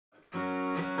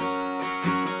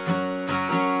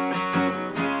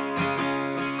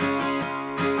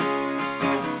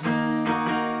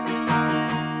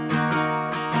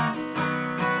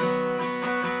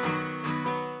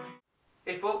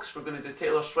going to do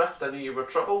Taylor Swift, I Knew You Were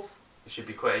Trouble. It should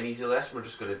be quite an easy lesson. We're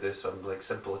just going to do some like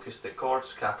simple acoustic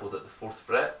chords, capoed at the 4th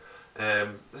fret.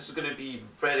 This is going to be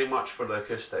very much for the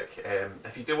acoustic.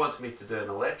 If you do want me to do an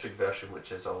electric version,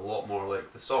 which is a lot more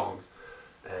like the song,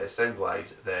 sound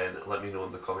wise, then let me know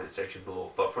in the comment section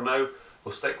below. But for now,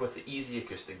 we'll stick with the easy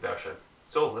acoustic version.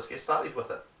 So let's get started with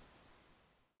it.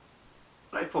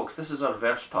 Right folks, this is our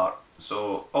verse part.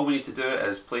 So all we need to do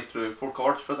is play through 4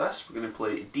 chords for this. We're going to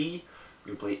play D,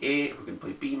 we're going to play A, we're going to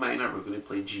play B minor, we're going to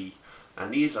play G.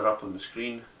 And these are up on the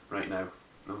screen right now.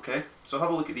 Okay, so have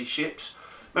a look at these shapes.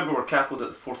 Remember, we're capoed at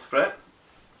the 4th fret.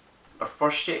 Our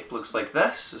first shape looks like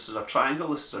this. This is our triangle,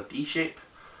 this is our D shape.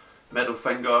 Middle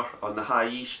finger on the high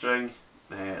E string,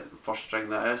 first string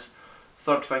that is.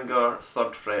 Third finger,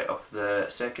 3rd fret of the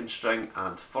 2nd string,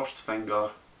 and first finger,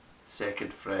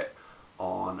 2nd fret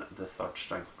on the 3rd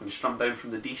string. When you strum down from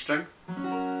the D string,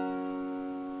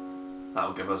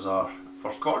 that'll give us our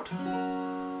first chord.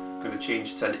 Going to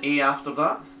change to an A after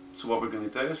that. So what we're going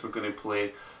to do is we're going to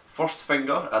play first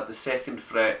finger at the 2nd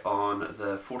fret on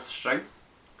the 4th string,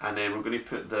 and then we're going to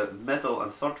put the middle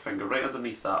and 3rd finger right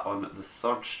underneath that on the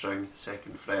 3rd string,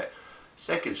 2nd fret,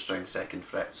 2nd string, 2nd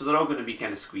fret. So they're all going to be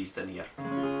kind of squeezed in here.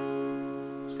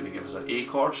 It's going to give us an A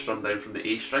chord strummed down from the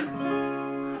A string.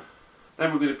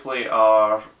 Then we're going to play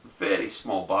our very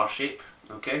small bar shape.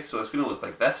 Okay, so it's going to look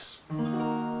like this.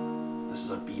 This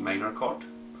is a B minor chord.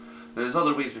 Now, there's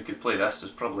other ways we could play this.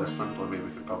 There's probably a simpler way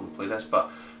we could probably play this,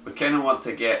 but we kind of want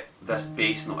to get this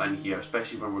bass note in here,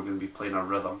 especially when we're going to be playing our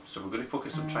rhythm. So we're going to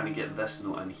focus on trying to get this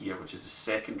note in here, which is the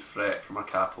 2nd fret from our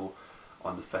capo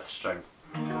on the 5th string.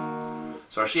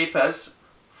 So our shape is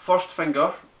first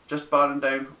finger, just barring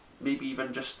down, maybe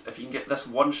even just, if you can get this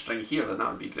one string here, then that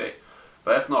would be great.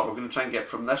 But if not, we're going to try and get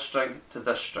from this string to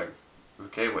this string,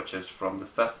 okay, which is from the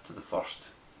 5th to the 1st.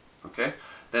 Okay,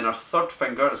 then our 3rd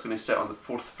finger is going to sit on the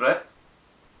 4th fret,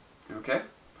 okay,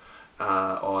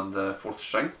 on the 4th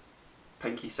string.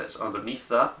 Pinky sits underneath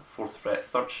that, 4th fret,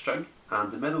 3rd string,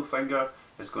 and the middle finger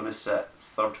is going to sit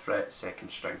 3rd fret,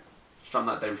 2nd string. Strum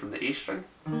that down from the A string,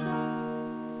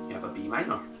 you have a B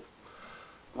minor.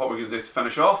 What we're going to do to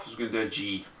finish off is we're going to do a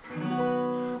G.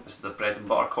 This is the bread and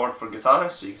butter chord for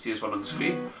guitarists, so you can see this one on the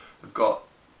screen. We've got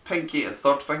pinky and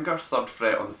 3rd finger, 3rd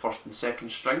fret on the 1st and 2nd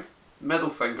string, middle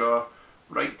finger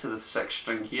right to the 6th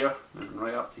string here, moving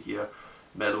right up to here,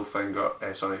 middle finger,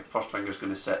 first finger is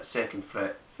going to sit 2nd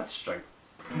fret, 5th string.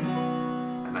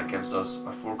 And that gives us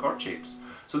our 4 chord shapes.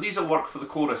 So these will work for the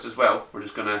chorus as well. We're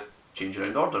just going to change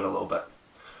around order a little bit.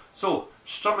 So,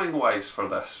 strumming wise for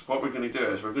this, what we're going to do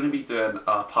is we're going to be doing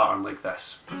a pattern like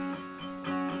this,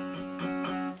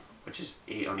 which is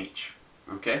 8 on each.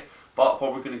 Okay? But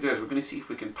what we're going to do is we're going to see if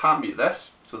we can pan mute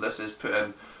this. So this is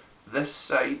putting this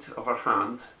side of our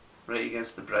hand right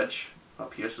against the bridge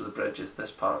up here. So the bridge is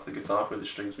this part of the guitar where the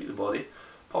strings meet the body.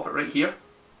 Pop it right here,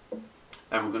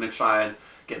 and we're going to try and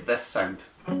get this sound.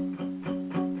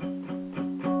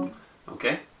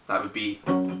 Okay? That would be.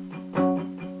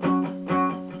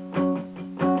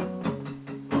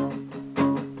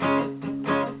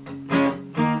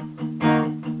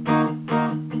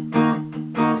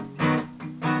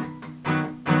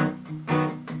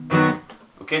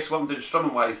 Okay, so what I'm doing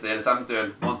strumming wise there is I'm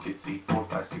doing 1, 2, 3, 4,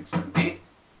 5, 6, 7, 8.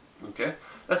 Okay,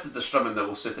 this is the strumming that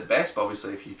will suit it best, but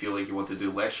obviously if you feel like you want to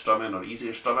do less strumming or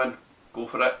easier strumming, go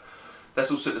for it. This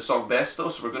will suit the song best though,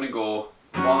 so we're going to go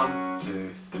 1,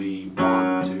 2, 3,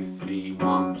 1, 2, 3,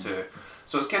 1, 2.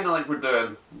 So it's kind of like we're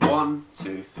doing 1,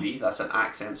 2, 3, that's an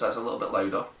accent, so that's a little bit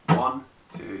louder. 1,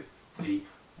 2, 3,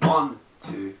 1,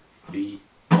 2, 3,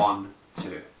 1,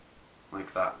 2.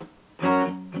 Like that.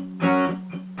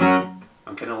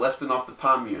 I'm kind of lifting off the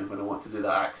palm mute when I want to do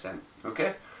that accent,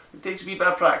 okay? It takes a wee bit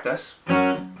of practice,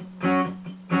 okay?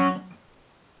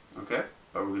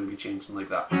 But we're going to be changing like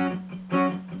that.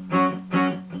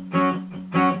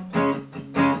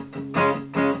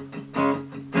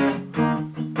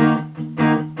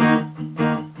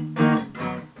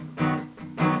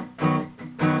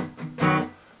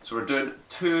 So we're doing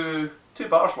two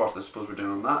bars worth, I suppose we're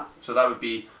doing on that. So that would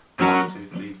be 1, 2,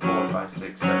 3, 4, 5,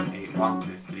 6, 7, 8. 1, 2,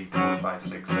 3, 4, 5,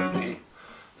 6, 7, 8.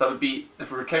 So that would be,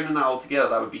 if we were counting that all together,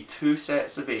 that would be 2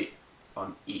 sets of 8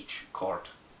 on each chord.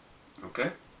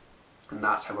 Okay? And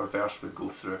that's how our verse would go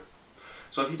through.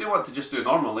 So if you do want to just do it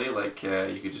normally, like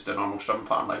you could just do a normal strumming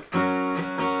pattern like.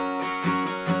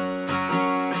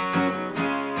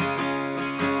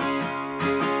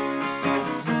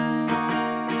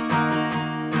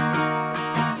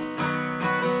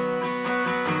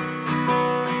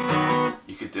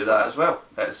 Do that as well.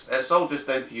 It's all just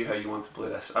down to you how you want to play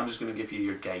this. I'm just going to give you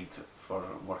your guide for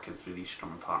working through these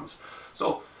strumming patterns.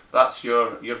 So that's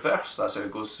your verse. That's how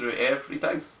it goes through every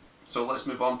time. So let's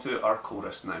move on to our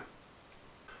chorus now.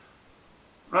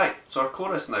 Right, so our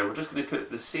chorus now, we're just going to put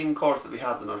the same chords that we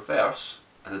had in our verse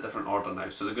in a different order now.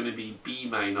 So they're going to be B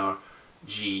minor,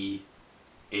 G,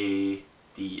 A,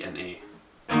 D and A.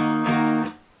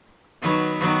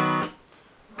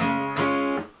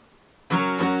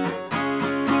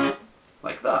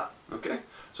 Like that, okay?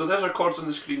 So there's our chords on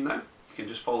the screen now. You can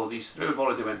just follow these through. We've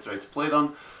already went through how to play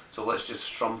them, so let's just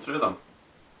strum through them.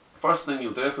 First thing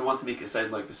you'll do, if we want to make it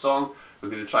sound like the song, we're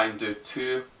going to try and do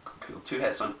two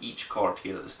hits on each chord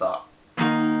here at the start.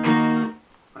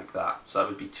 Like that. So that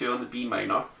would be 2 on the B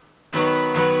minor, 2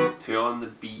 on the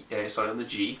on the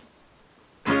G,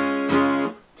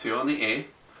 2 on the A,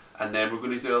 and then we're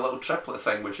going to do a little triplet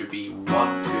thing, which would be 1,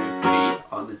 2, 3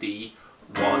 on the D,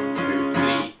 1, 2,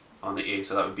 3 on the A.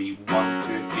 So that would be 1,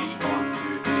 2, 3, 1,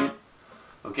 2, 3.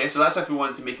 Okay, so that's if we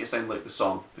want to make it sound like the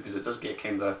song, because it does get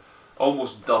kind of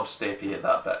almost dubsteppy at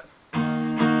that bit.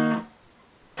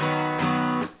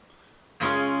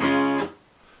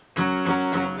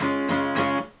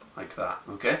 Like that,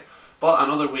 okay? But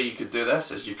another way you could do this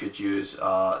is you could use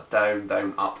down,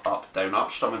 down, up, down,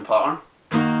 up strumming pattern.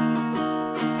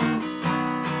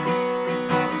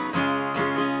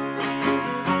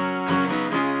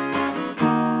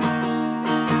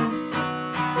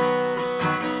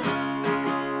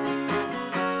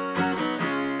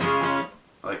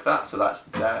 Like that, so that's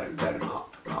down, down,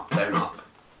 up, down, up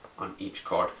on each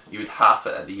chord. You would half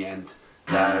it at the end,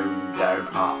 down, down,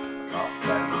 up,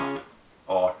 down, up,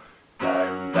 or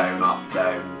down, down,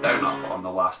 up on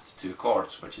the last two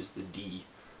chords, which is the D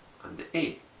and the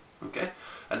A. Okay,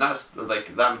 and that's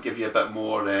like that would give you a bit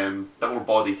more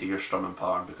body to your strumming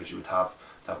pattern, because you would have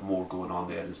to have more going on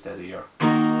there instead of your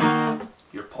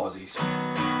pauses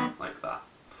like that.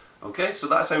 Okay, so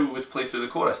that's how we would play through the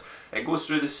chorus. It goes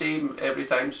through the same every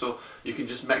time, so you can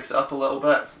just mix it up a little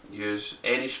bit, use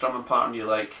any strumming pattern you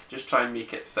like, just try and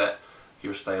make it fit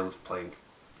your style of playing.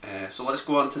 So let's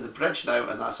go on to the bridge now,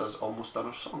 and that's us almost done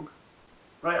our song.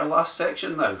 Right, our last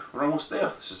section now, we're almost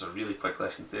there. This is a really quick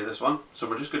lesson today, this one. So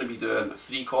we're just going to be doing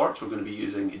 3 chords. We're going to be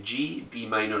using G, B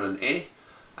minor and A,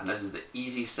 and this is the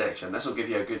easy section. This will give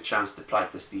you a good chance to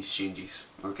practice these changes.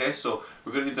 Okay, so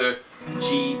we're going to do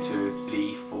G, 2,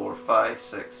 3, 4, 5,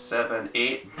 6, 7,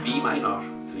 8, B minor,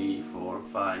 3, 4,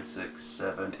 5, 6,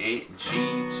 7, 8, G,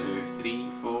 2, 3,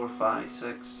 4, 5,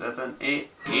 6, 7, 8,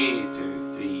 A,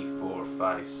 2, 3, 4,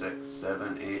 5, 6,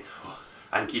 7, 8,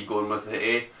 and keep going with the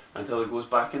A until it goes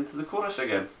back into the chorus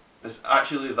again. It's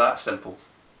actually that simple.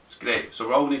 It's great.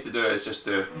 So all we need to do is just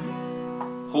to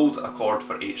hold a chord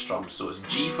for 8 strums. So it's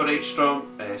G for 8 G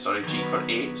for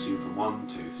 8, so you put 1,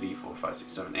 2, 3, 4, 5,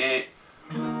 6, 7, 8,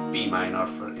 B minor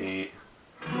for 8, G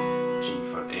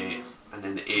for 8, and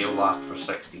then the A will last for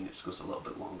 16, it just goes a little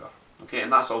bit longer. Okay,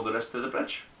 and that's all there is to the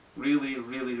bridge. Really,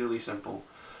 really, really simple.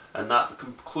 And that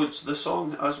concludes the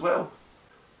song as well.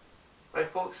 Right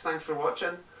folks, thanks for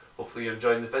watching. Hopefully you're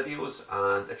enjoying the videos,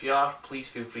 and if you are, please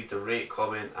feel free to rate,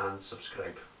 comment and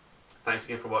subscribe. Thanks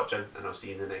again for watching, and I'll see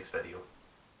you in the next video.